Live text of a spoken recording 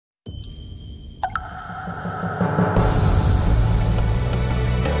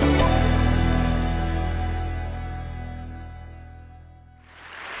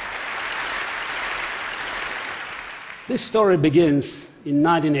This story begins in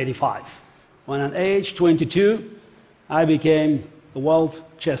 1985, when at age 22, I became the world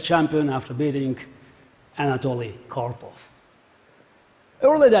chess champion after beating Anatoly Karpov.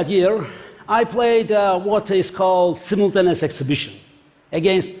 Early that year, I played what is called simultaneous exhibition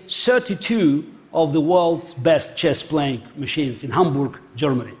against 32 of the world's best chess-playing machines in Hamburg,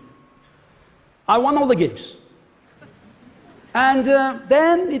 Germany. I won all the games. And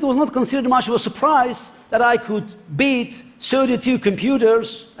then it was not considered much of a surprise that I could beat 32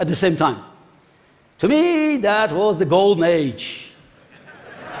 computers at the same time. To me, that was the golden age.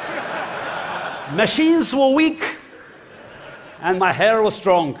 Machines were weak, and my hair was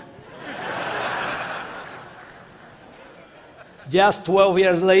strong. Just 12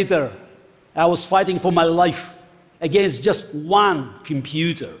 years later, I was fighting for my life against just one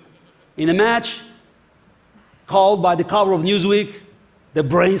computer in a match called by the cover of Newsweek, "The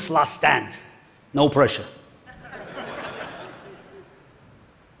Brain's Last Stand." No pressure.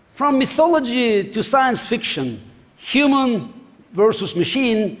 From mythology to science fiction, human versus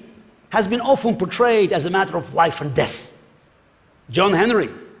machine has been often portrayed as a matter of life and death. John Henry,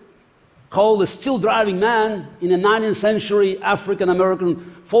 called the still-driving man in a 19th century African-American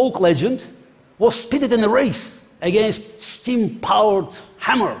folk legend, was pitted in a race against steam-powered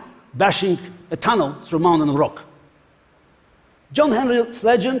hammer bashing a tunnel through a mountain of rock. John Henry's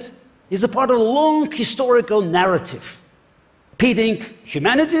legend is a part of a long historical narrative pitting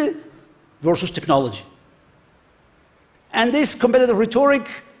humanity versus technology. And this competitive rhetoric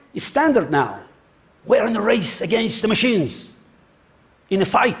is standard now. We're in a race against the machines, in a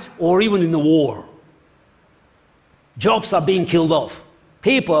fight or even in a war. Jobs are being killed off,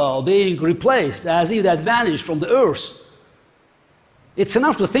 people being replaced as if they had vanished from the earth. It's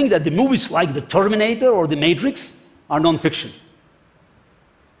enough to think that the movies like The Terminator or The Matrix are non-fiction.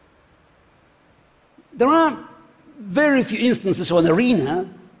 There are very few instances of an arena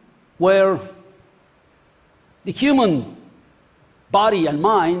where the human body and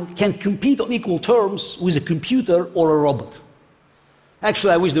mind can compete on equal terms with a computer or a robot.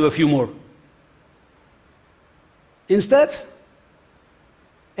 Actually, I wish there were a few more. Instead,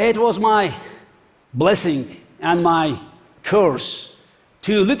 it was my blessing and my curse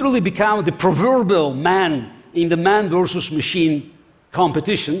to literally become the proverbial man in the man versus machine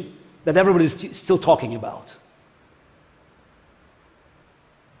competition that everybody is still talking about.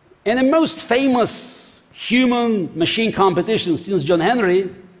 In the most famous human-machine competition since John Henry,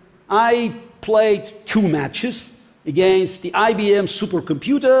 I played 2 matches against the IBM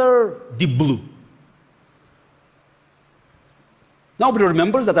supercomputer Deep Blue. Nobody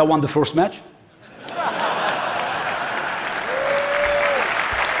remembers that I won the first match.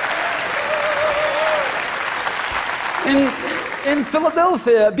 In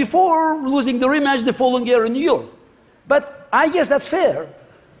Philadelphia, before losing the rematch the following year in New York. But I guess that's fair.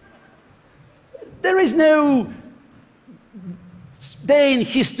 There is no day in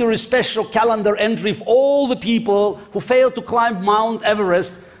history special calendar entry for all the people who failed to climb Mount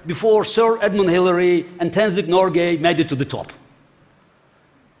Everest before Sir Edmund Hillary and Tenzing Norgay made it to the top.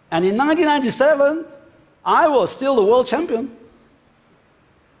 And in 1997, I was still the world champion.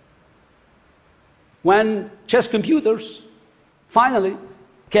 When chess computers finally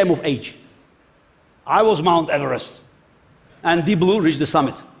came of age, I was Mount Everest, and Deep Blue reached the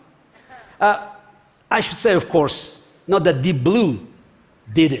summit. I should say, of course, not that Deep Blue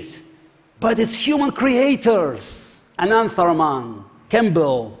did it, but its human creators, Anand Tharaman,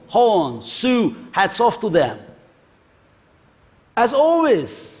 Campbell, Horn, Su, hats off to them. As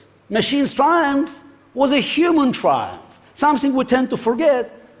always, machines' triumph was a human triumph, something we tend to forget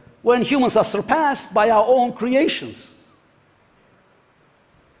when humans are surpassed by our own creations.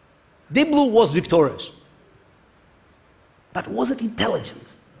 Deep Blue was victorious. But was it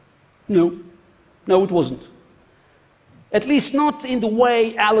intelligent? No. No, it wasn't. At least not in the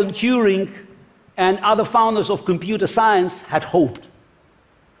way Alan Turing and other founders of computer science had hoped.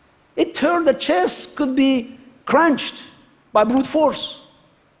 It turned that chess could be crunched by brute force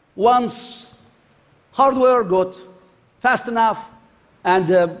once hardware got fast enough and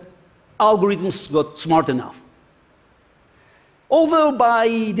algorithms got smart enough. Although by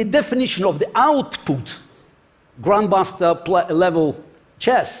the definition of the output, grandmaster level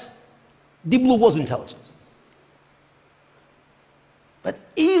chess, Deep Blue was intelligent. But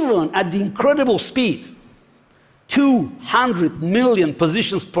even at the incredible speed, 200 million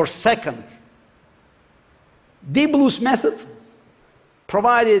positions per second, Deep Blue's method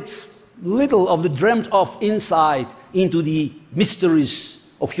provided little of the dreamt of insight into the mysteries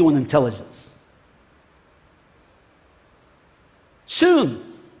of human intelligence. Soon,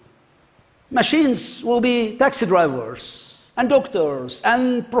 Machines will be taxi drivers and doctors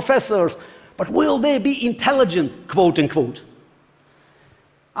and professors, but will they be intelligent, quote unquote?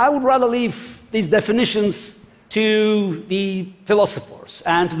 I would rather leave these definitions to the philosophers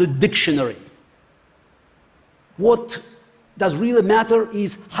and to the dictionary. What does really matter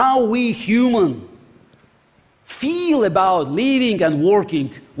is how we humans feel about living and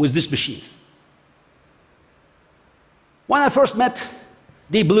working with these machines. When I first met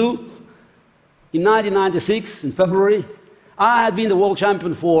Deep Blue in 1996, in February, I had been the world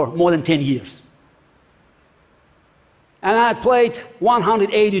champion for more than 10 years. And I had played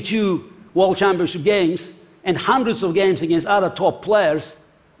 182 world championship games and hundreds of games against other top players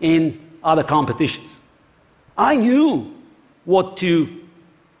in other competitions. I knew what to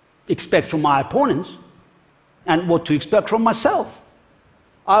expect from my opponents and what to expect from myself.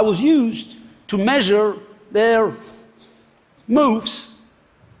 I was used to measure their moves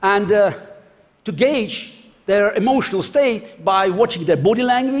and to gauge their emotional state by watching their body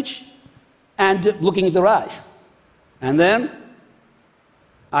language and looking at their eyes. And then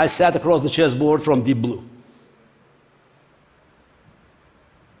I sat across the chessboard from Deep Blue.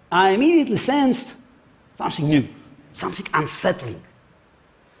 I immediately sensed something new, something unsettling.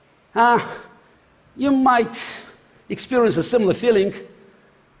 You might experience a similar feeling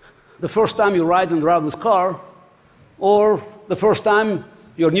the first time you ride in a driverless car, or the first time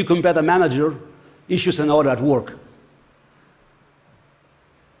your new competitor manager issues an order at work.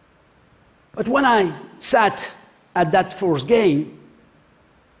 But when I sat at that first game,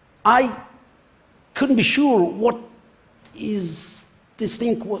 I couldn't be sure what this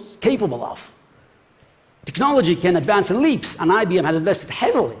thing was capable of. Technology can advance in leaps, and IBM had invested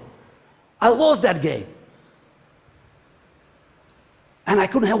heavily. I lost that game. And I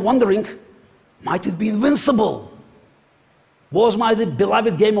couldn't help wondering, might it be invincible? Was my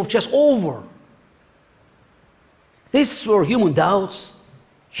beloved game of chess over? These were human doubts,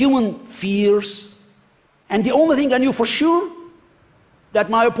 human fears, and the only thing I knew for sure, that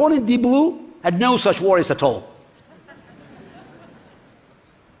my opponent, Deep Blue, had no such worries at all.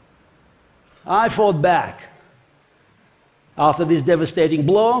 I fought back after this devastating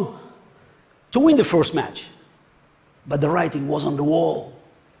blow to win the first match, but the writing was on the wall.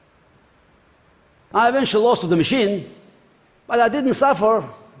 I eventually lost to the machine, but I didn't suffer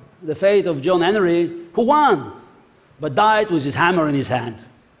the fate of John Henry, who won, but died with his hammer in his hand.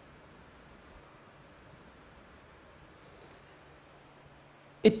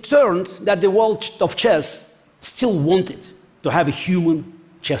 It turned that the world of chess still wanted to have a human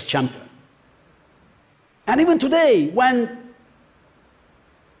chess champion. And even today, when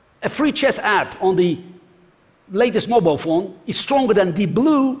a free chess app on the latest mobile phone is stronger than Deep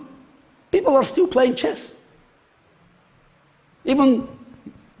Blue, people are still playing chess, even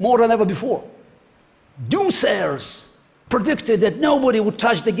more than ever before. Doomsayers predicted that nobody would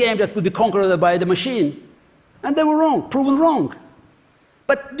touch the game that could be conquered by the machine, and they were wrong, proven wrong.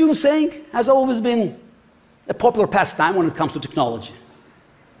 But doomsaying has always been a popular pastime when it comes to technology.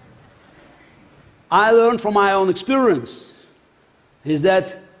 I learned from my own experience is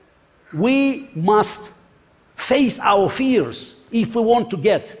that we must face our fears if we want to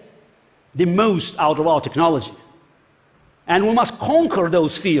get the most out of our technology. And we must conquer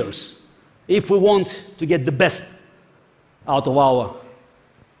those fears if we want to get the best out of our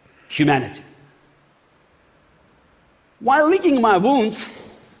humanity. While licking my wounds,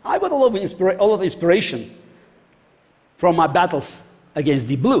 I got a lot of inspiration from my battles against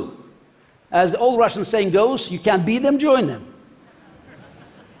Deep Blue. As the old Russian saying goes, you can't beat them, join them.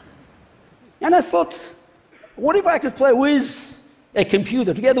 And I thought, what if I could play with a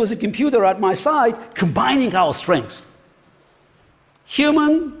computer, together with a computer at my side, combining our strengths?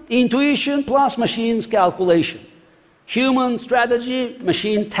 Human intuition plus machine's calculation. Human strategy,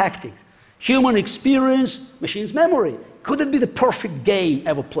 machine tactic. Human experience, machine's memory. Could it be the perfect game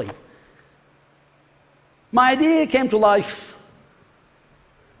ever played? My idea came to life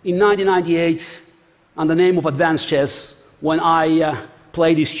in 1998 under the name of advanced chess when I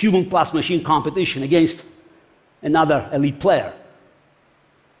played this human plus machine competition against another elite player.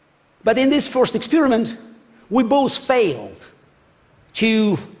 But in this first experiment, we both failed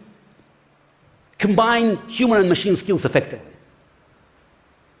to combine human and machine skills effectively.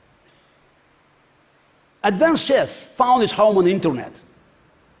 Advanced chess found its home on the internet.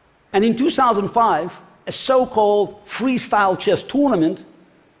 And in 2005, a so-called freestyle chess tournament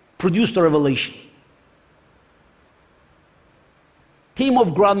produced a revelation. A team of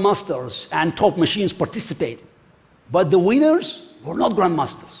grandmasters and top machines participated, but the winners were not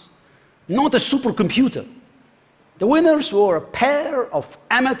grandmasters, not a supercomputer. The winners were a pair of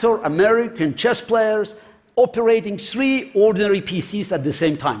amateur American chess players operating 3 ordinary PCs at the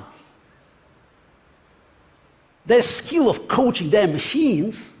same time. Their skill of coaching their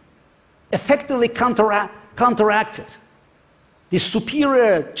machines effectively counteracted the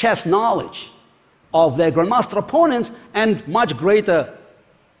superior chess knowledge of their grandmaster opponents and much greater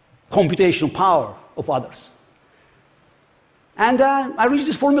computational power of others. And I reached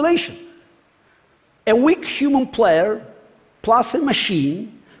this formulation. A weak human player plus a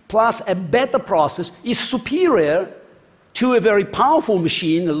machine plus a beta process is superior to a very powerful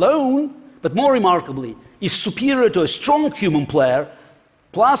machine alone, but more remarkably, is superior to a strong human player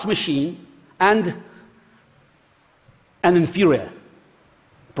plus machine and an inferior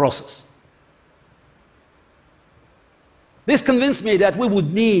process. This convinced me that we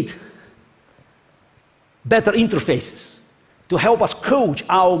would need better interfaces to help us coach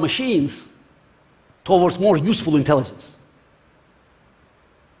our machines towards more useful intelligence.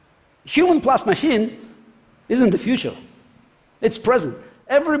 Human plus machine isn't the future. It's present.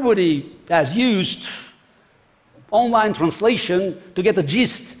 Everybody has used online translation to get the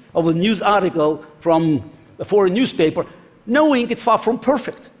gist of a news article from a foreign newspaper, knowing it's far from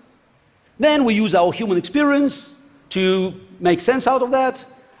perfect. Then we use our human experience to make sense out of that,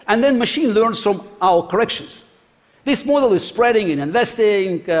 and then machine learns from our corrections. This model is spreading in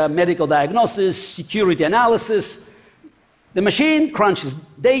investing, medical diagnosis, security analysis. The machine crunches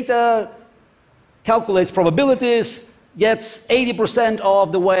data, calculates probabilities, gets 80%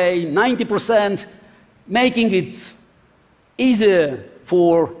 of the way, 90%, making it easier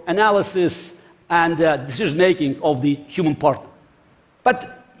for analysis and decision-making of the human partner.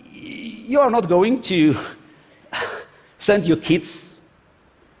 But you are not going to send your kids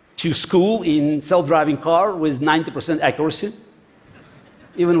to school in self-driving car with 90% accuracy,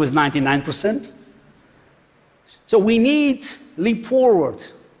 even with 99%. So we need to leap forward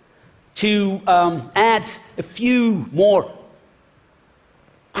to add a few more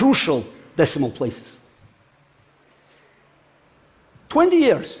crucial decimal places. 20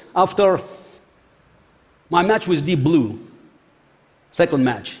 years after my match with Deep Blue, second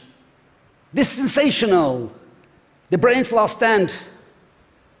match, this sensational, the brain's last stand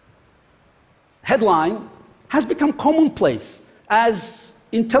headline has become commonplace as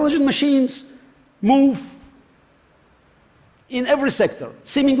intelligent machines move in every sector,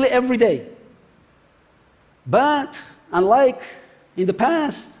 seemingly every day. But unlike in the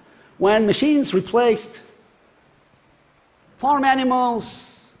past, when machines replaced farm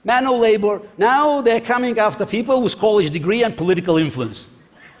animals, manual labor, now they're coming after people with college degree and political influence.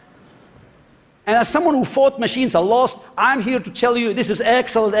 And as someone who thought machines are lost, I'm here to tell you this is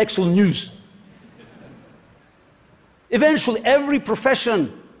excellent, excellent news. Eventually, every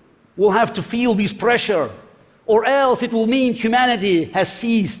profession will have to feel this pressure, or else it will mean humanity has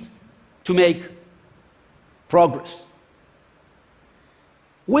ceased to make progress.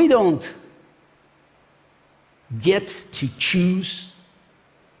 We don't get to choose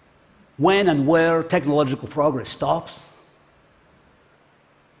when and where technological progress stops.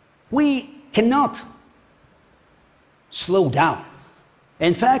 We cannot slow down.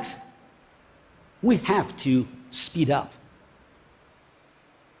 In fact, we have to speed up.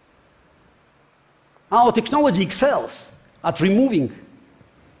 Our technology excels at removing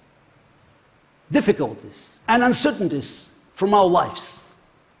difficulties and uncertainties from our lives.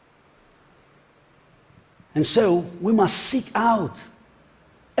 And so we must seek out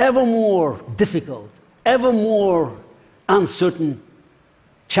ever more difficult, ever more uncertain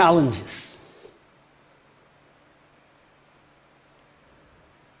challenges.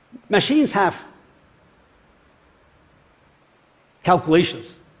 Machines have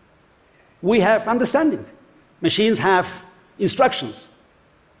calculations. We have understanding. Machines have instructions.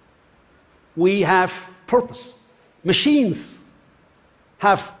 We have purpose. Machines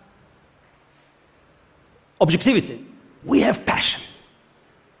have objectivity. We have passion.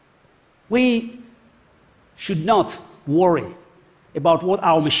 We should not worry about what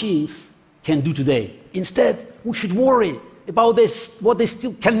our machines can do today. Instead, we should worry about what they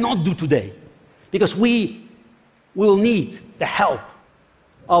still cannot do today, because we will need the help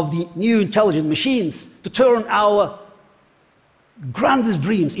of the new intelligent machines to turn our grandest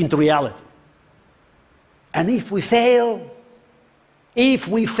dreams into reality. And if we fail,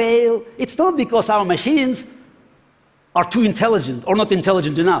 it's not because our machines are too intelligent or not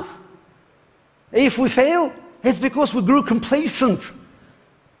intelligent enough. If we fail, it's because we grew complacent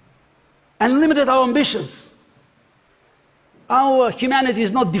and limited our ambitions. Our humanity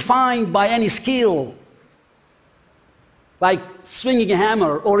is not defined by any skill, like swinging a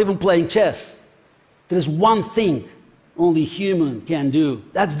hammer or even playing chess. There is one thing only human can do.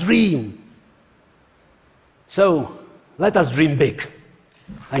 That's dream. So let us dream big.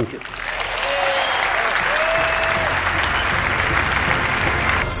 Thank you.